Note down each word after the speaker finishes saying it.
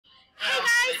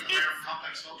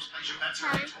complex folks, place your bets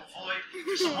ready to avoid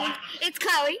disappointment. It's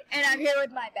Chloe, and I'm here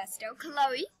with my besto,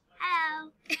 Chloe.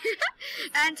 Hello.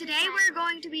 And today we're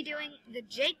going to be doing the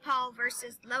Jake Paul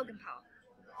versus Logan Paul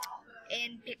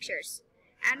in pictures.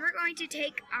 And we're going to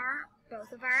take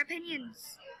both of our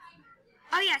opinions.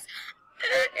 Oh yes,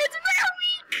 it's Rare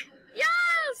Week!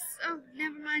 Yes! Oh,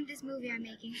 never mind this movie I'm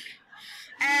making.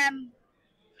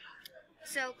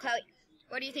 So Chloe,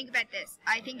 what do you think about this?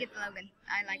 I think it's Logan.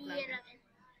 I like Logan. Logan.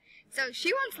 So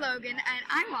she wants Logan, and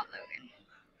I want Logan.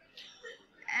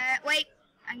 Wait,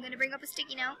 I'm going to bring up a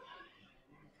sticky note.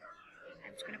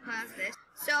 I'm just going to pause this.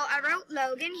 So I wrote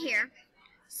Logan here.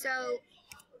 So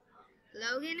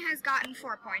Logan has gotten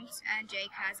 4 points, and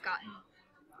Jake has gotten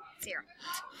 0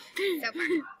 so far.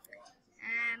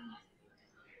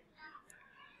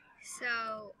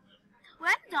 So We're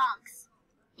dogs.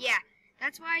 yeah,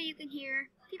 that's why you can hear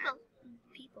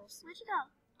peoples. Where'd you go?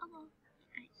 Oh, well.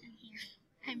 I'm here.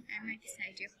 I'm right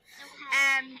beside you.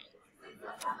 Okay.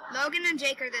 Logan and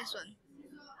Jake are this one.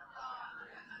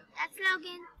 That's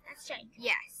Logan. That's Jake.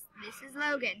 Yes, this is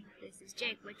Logan. This is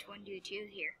Jake. Which one do you choose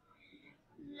here?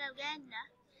 Logan.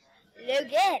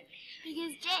 Logan.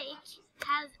 Because Jake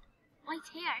has white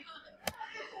hair.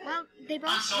 Well, they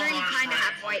both really kind of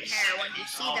have white hair when you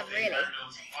see them, really.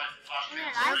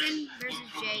 Logan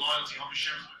versus Jake.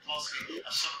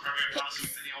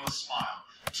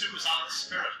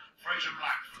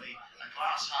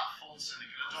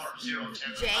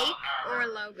 Jake or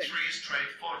Logan?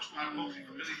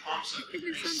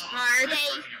 This is hard.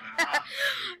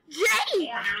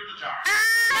 Jake!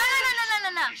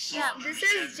 No, this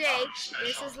is Jake.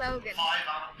 This is Logan.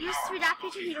 You see that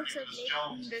picture? He looks ugly.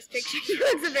 This picture, he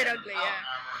looks a bit ugly,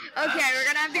 yeah. Okay, we're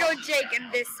gonna have to go with Jake in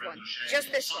this one.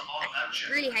 Just this one.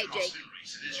 I really hate Jake.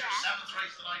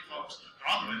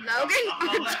 Logan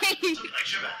or Jake?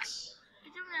 I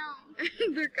don't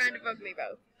know. They're kind of ugly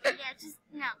both. Yeah, just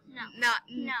no. Not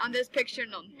No. on this picture,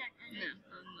 none. No.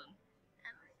 None.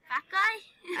 Fat guy?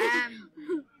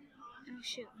 Oh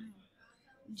shoot. No.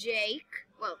 Jake.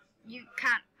 Well, you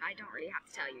can't. I don't really have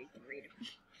to tell you. You can read it.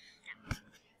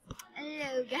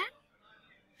 Logan.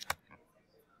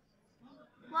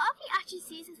 What if he actually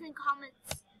sees this in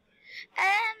comments?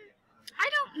 I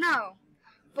don't know,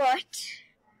 but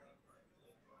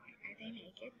are they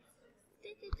naked?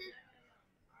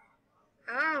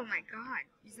 Oh my God!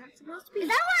 Is that supposed to be? Is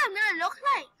that what I'm gonna look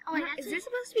like? Oh wait, is this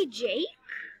supposed to be Jake?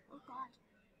 Oh God.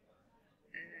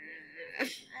 This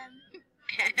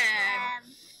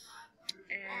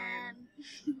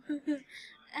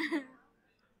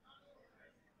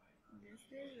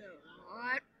is a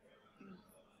lot.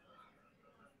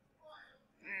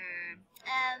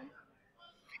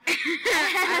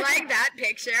 I like that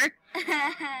picture.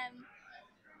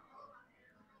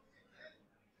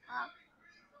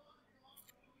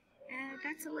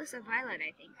 That's Alyssa Violet,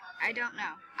 I think. I don't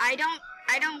know. I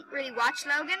don't really watch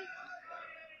Logan.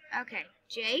 Okay,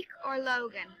 Jake or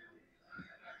Logan?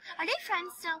 Are they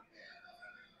friends still?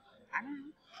 I don't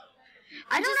know.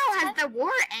 I don't know. Has the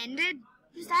war ended?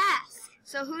 Just ask.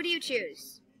 So who do you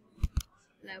choose?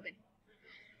 Logan.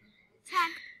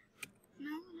 Tag.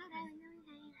 No.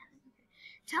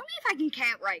 Tell me if I can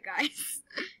count right, guys.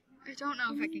 I don't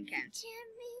know if I can count.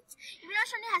 Even though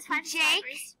she only has 5 Jake?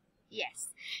 subscribers. Yes.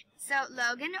 So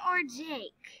Logan or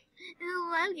Jake?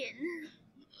 Logan.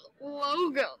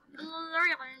 Logan.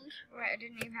 Logan. Right, I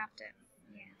didn't even have to.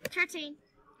 Yeah. 13.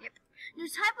 Yep. No,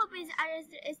 type up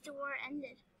is the war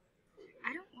ended.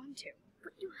 I don't want to.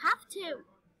 But you have to.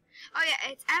 Oh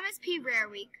yeah, it's MSP Rare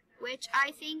Week, which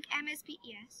I think MSP,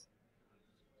 yes.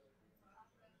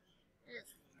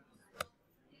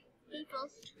 People.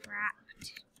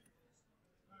 Trapped.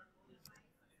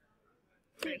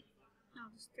 3. No,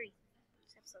 there's 3.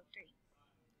 It's episode 3.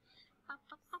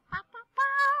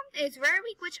 It's Rare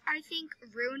Week, which I think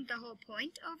ruined the whole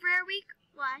point of Rare Week.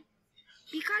 Why?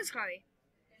 Because, Chloe,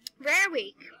 Rare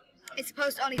Week is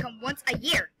supposed to only come once a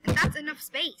year, and that's enough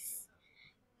space.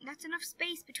 That's enough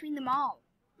space between them all.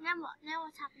 Now what? Now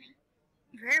what's happening?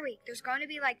 Rare Week. There's going to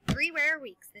be like 3 Rare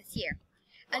Weeks this year.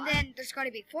 And then there's going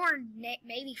to be 4,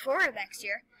 maybe 4 next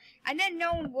year. And then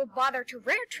no one will bother to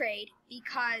rare trade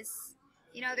because,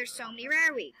 you know, there's so many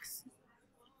Rare Weeks.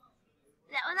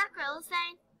 Is that what that girl is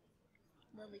saying?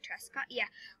 Lily Trescott? Yeah.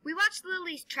 We watched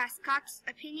Lily Trescott's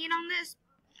opinion on this,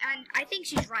 and I think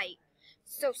she's right.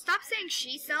 So stop saying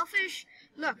she's selfish.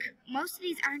 Look, most of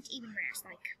these aren't even rares.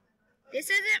 Like, this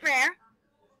isn't rare.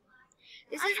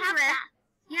 This isn't rare. That.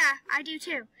 Yeah, I do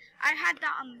too. I had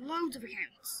that on loads of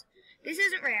accounts. This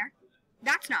isn't rare.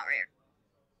 That's not rare.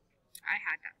 I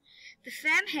had that. The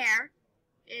femme hair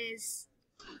is...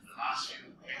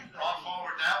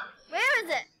 Where is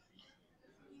it?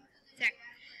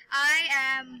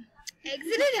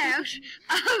 exited out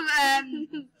of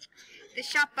the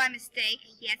shop by mistake.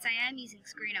 Yes, I am using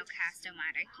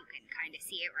Screenocast-O-Matic. You can kind of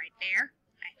see it right there,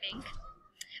 I think.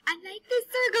 I like this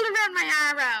circle around my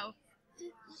arrow.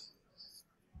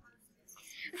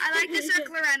 I like the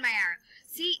circle around my arrow.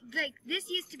 See, like, this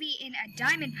used to be in a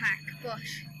diamond pack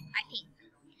bush, I think.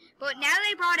 But now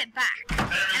they brought it back. And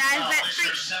I bet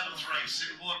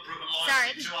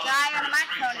sorry, this guy on the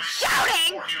microphone is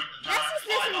shouting! Let's just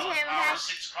listen to him,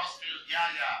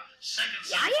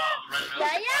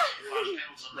 okay?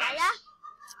 Yeah.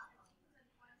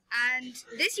 And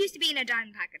this used to be in a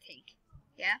diamond pack, I think.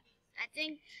 Yeah? I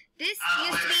think this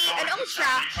used to be an ultra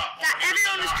that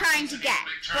everyone was trying to get,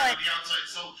 but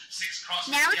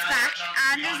now it's back,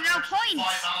 and there's no point,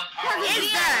 is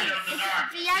there?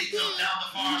 VIP. They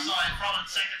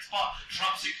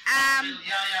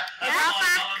brought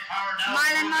back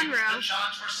Marlon Monroe,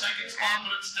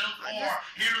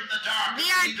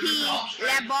 VIP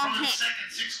Le Bon Hit,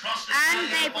 and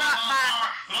they brought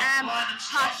back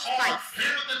Hot Spice.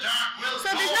 So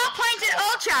there's no point in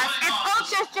ultras if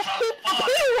ultras just keep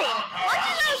appearing. What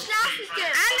do those glasses do?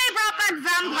 And they brought back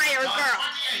Vampire Girl.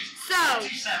 So,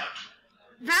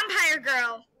 Vampire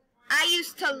Girl, I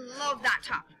used to love that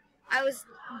top. I was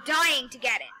dying to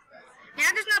get it.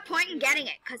 Now there's no point in getting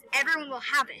it, because everyone will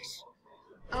have it.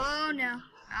 Oh no.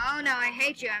 Oh no, I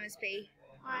hate you, MSP.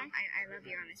 Why? I love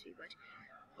you, MSP, but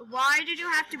why did you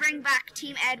have to bring back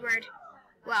Team Edward?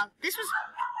 Well, this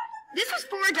was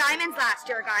 4 diamonds last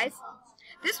year, guys.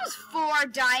 This was 4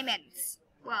 diamonds.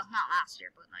 Well, not last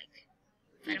year, but like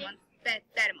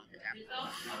about a month ago.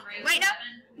 Wait, no,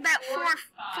 about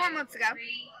four months ago.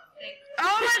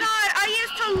 Oh my God, I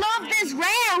used to love this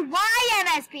rare. Why,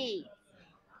 MSP?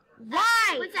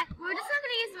 Why? One sec. We're just not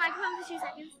going to use the microphone for 2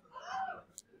 seconds.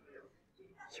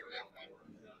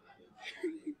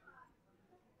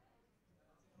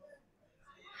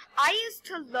 I used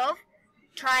to love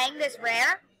trying this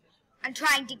rare and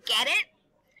trying to get it,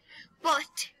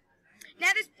 but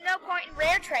now there's no point in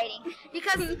rare trading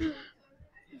because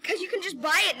you can just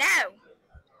buy it now.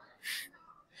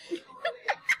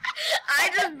 I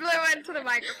just blew into the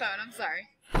microphone. I'm sorry.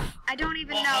 I don't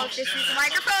even know if this is a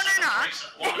microphone or not.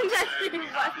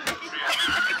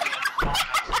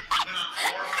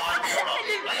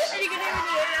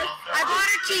 I bought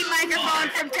a cheap microphone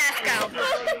from Tesco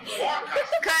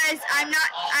because I'm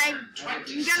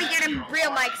gonna get a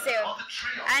real mic soon,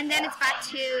 and then it's back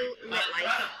to lit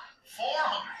life.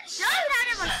 No, not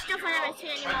that much stuff on MSP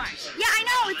anymore. Yeah, I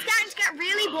know, it's starting to get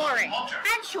really boring.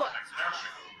 And short.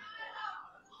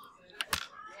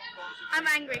 I'm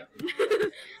angry.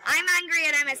 I'm angry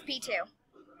at MSP too.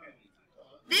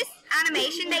 This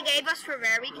animation they gave us for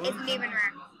Rare Week isn't even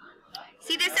rare.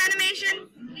 See this animation?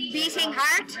 Beating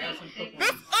heart?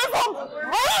 This isn't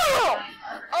real!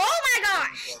 Oh my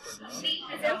gosh!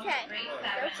 It's okay.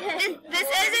 It's okay. This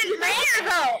isn't rare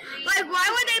though! Like, why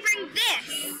would they bring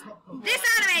this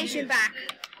animation back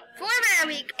for Rare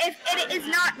Week if it is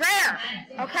not rare?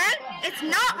 Okay? It's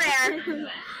not rare.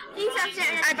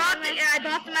 I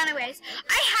bought them anyways.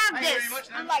 I have this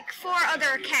on like 4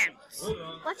 other accounts.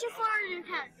 What's your 4 other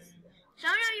accounts? Show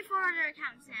me all your 4 other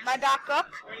accounts now. My backup,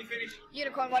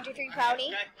 Unicorn123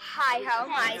 Pony, Hi Ho,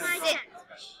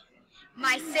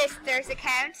 my sister's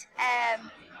account,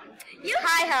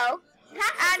 Hi Ho,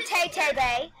 and Tay Tay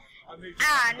Bay,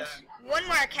 and one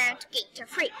more account, Geek to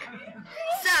Freak.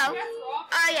 So,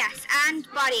 yes, and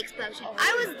Body Explosion.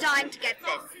 I was dying to get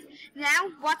this.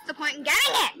 Now, what's the point in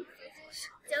getting it?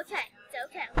 It's okay. It's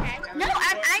okay, okay? No,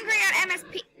 I'm angry at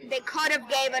MSP. They could have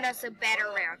given us a better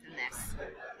rare than this.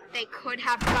 They could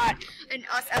have gotten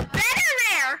us a better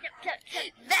rare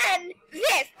than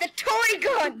this. The toy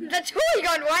gun. The toy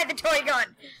gun. Why the toy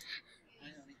gun?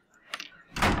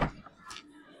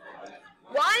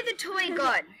 Why the toy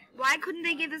gun? Why couldn't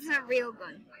they give us a real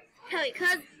gun?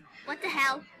 Because, what the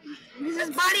hell? This is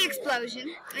Body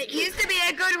Explosion. It used to be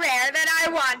a good rare that I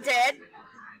wanted.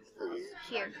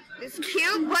 Here. It's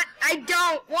cute, but I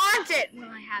don't want it.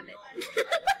 Well, I have it.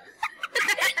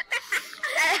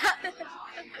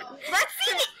 Let's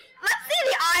see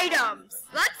the items.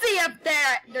 Let's see if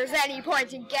there's any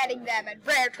point in getting them and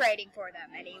rare trading for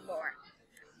them anymore.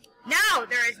 No,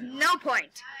 there is no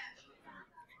point.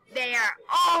 They are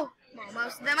all, well,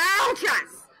 most of them are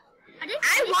ultras.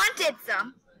 I wanted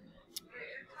some.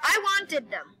 I wanted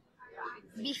them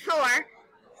before.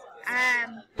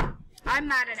 I'm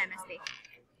mad at MSP.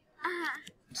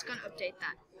 I'm just gonna update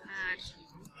that.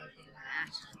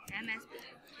 MSP.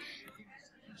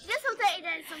 Just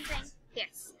updated something.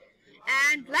 Yes.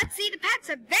 And let's see the pets.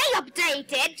 Are they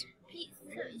updated? Please.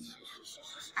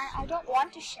 I don't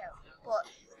want to show, but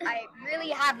I really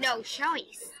have no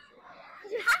choice.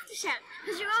 You have to shout,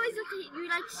 because you're always looking. You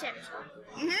like to shout.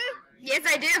 Yes,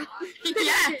 I do.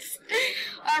 Yes,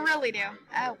 I really do.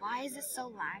 Oh, why is this so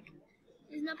lag?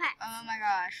 There's no pets. Oh my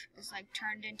gosh, it's like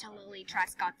turned into Lily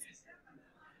Trescott.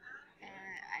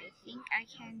 I think I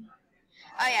can.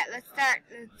 Oh yeah, let's start.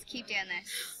 Let's keep doing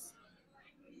this.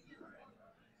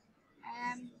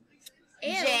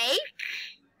 Ew.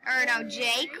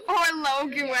 Jake or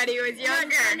Logan when he was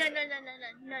younger.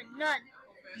 None.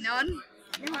 None?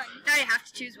 No, you have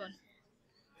to choose one.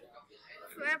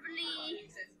 Probably.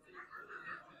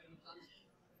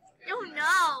 Oh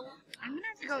no. I'm gonna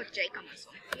have to go with Jake on this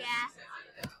one. Yeah.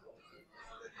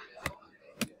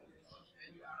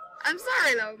 I'm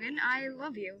sorry, Logan. I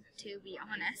love you, to be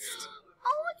honest.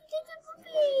 Oh, it's a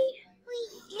puppy.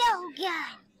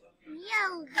 Logan.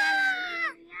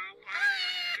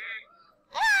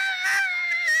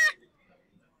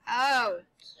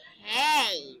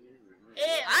 Okay.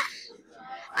 What?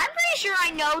 I'm pretty sure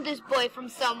I know this boy from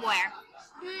somewhere.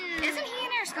 Isn't he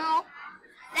in our school?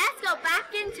 Let's go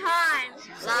back in time.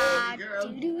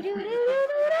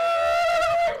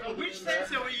 Which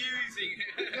sensor are we using?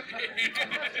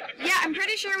 Yeah, I'm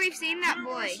pretty sure we've seen that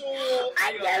boy.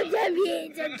 I know them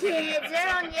YouTube kids.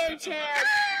 They're on YouTube.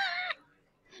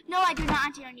 No, I do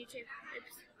not see on YouTube.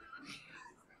 Oops.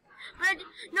 But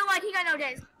no, I think I know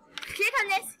this. Click on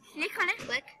this. Click on it.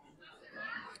 Click.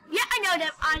 Yeah, I know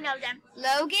them. I know them.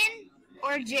 Logan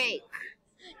or Jake?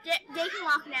 They can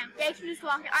walk now. They can just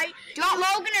walk now. Do you want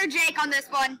Logan or Jake on this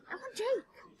one? I want Jake.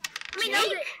 I mean,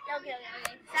 Jake? Okay.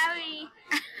 Sorry.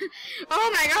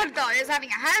 Oh my god, I thought he was having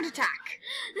a heart attack.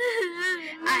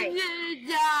 I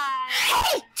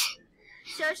hate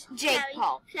Shush. Jake Chloe,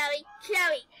 Paul.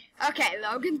 Chloe. Okay,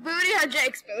 Logan's booty or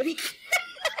Jake's booty?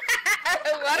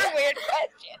 What a weird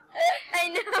question. I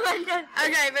know.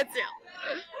 Okay, but still.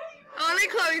 Only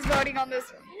Chloe's voting on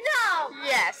this one. No.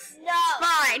 Yes. No.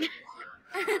 Fine.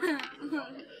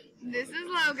 This is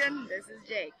Logan. This is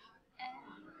Jake.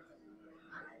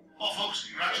 Well, folks,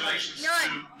 congratulations No. to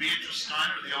Beatrice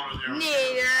Steiner, the owner of the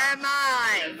Neither am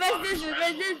I. Listen.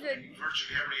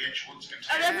 Virtually every inch once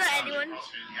contained. Oh, that's not anyone.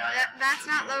 That's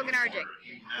not Logan or Jake.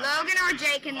 Logan or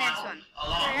Jake in this one.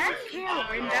 Kill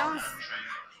windows.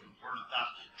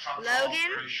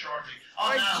 Logan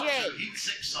or Jake?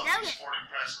 Logan.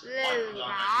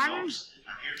 Logan.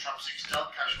 And here, Trap 6 Del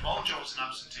Cash Mojo's an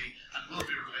absentee and will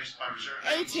be replaced by reserve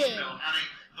 18.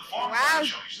 Wow,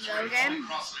 Logan.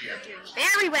 You're doing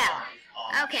very well.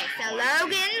 Okay, so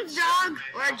Logan's dog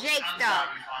or Jake's dog?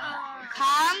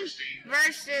 Kong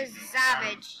versus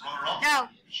Savage. No,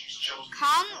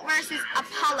 Kong versus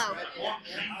Apollo.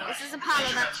 This is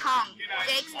Apollo, that's Kong.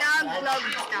 Jake's dog,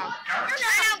 Logan's dog.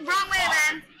 No, wrong way,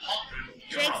 man.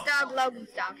 Jake's dog,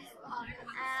 Logan's dog.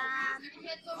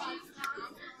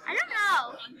 I don't know.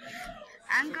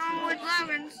 I'm going with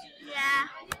Logan's. Yeah.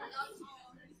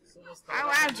 Oh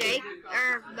wow, Jake,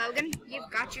 or Logan, you've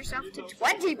got yourself to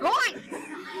 20 points.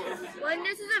 Well,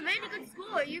 this is a very good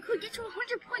score. You could get to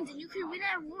 100 points and you could win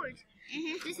an award.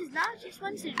 This is not just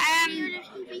sponsored.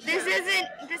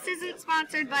 This isn't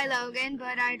sponsored by Logan,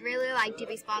 but I'd really like to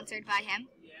be sponsored by him.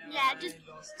 Yeah, just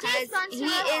Because he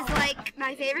is like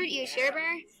my favorite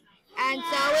YouTuber, and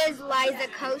so is Liza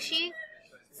Koshy,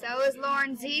 so is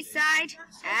Lauren Z-Side,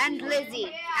 and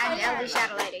Lizzie, and LD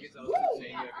Shadow Lady.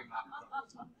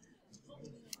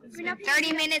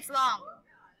 30 minutes long.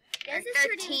 This is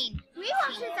 13. We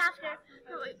watch this after.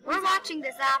 We're watching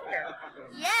this after.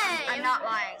 Yay! I'm not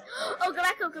lying. Oh, go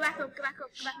back up.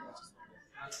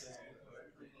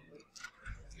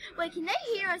 Wait, can they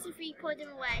hear us if we put them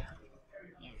away?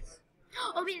 Yes.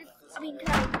 Oh, I mean, can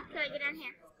I go down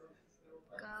here?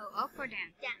 Go up or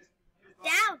down?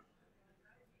 Down.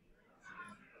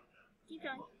 Keep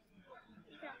going.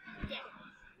 There.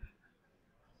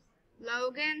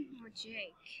 Logan or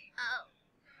Jake? Oh.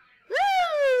 Woo!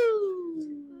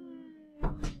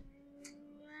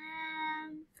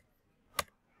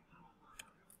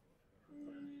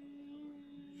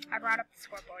 I brought up the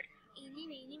scoreboard. Eeny,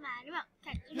 meeny, miny, moe.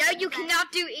 No, you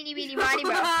cannot do eeny, meeny, miny,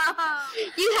 moe.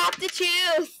 You have to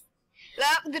choose.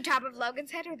 The top of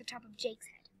Logan's head or the top of Jake's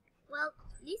head? Well,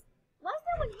 why is no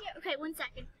one here? Okay, 1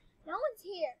 second. No one's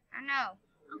here. I know.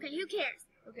 Okay, who cares?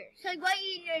 Who cares? So why are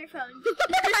you eating your phone?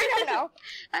 I don't know.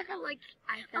 I felt like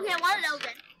Okay, I want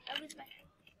Logan. Logan's better.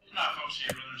 Now, folks,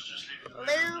 here, brothers, just leave it.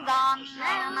 Logan.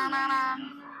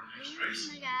 Next Oh race.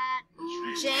 my god.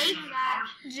 Jake. Oh my god.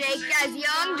 Jake as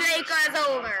young, Jake as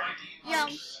older.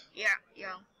 Young. Yeah,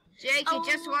 young. Jake, you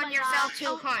just won yourself 2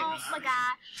 points. Oh my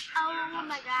god. Oh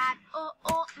my god.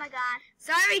 Oh my god.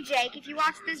 Sorry, Jake. If you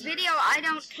watch this video, I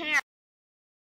don't care.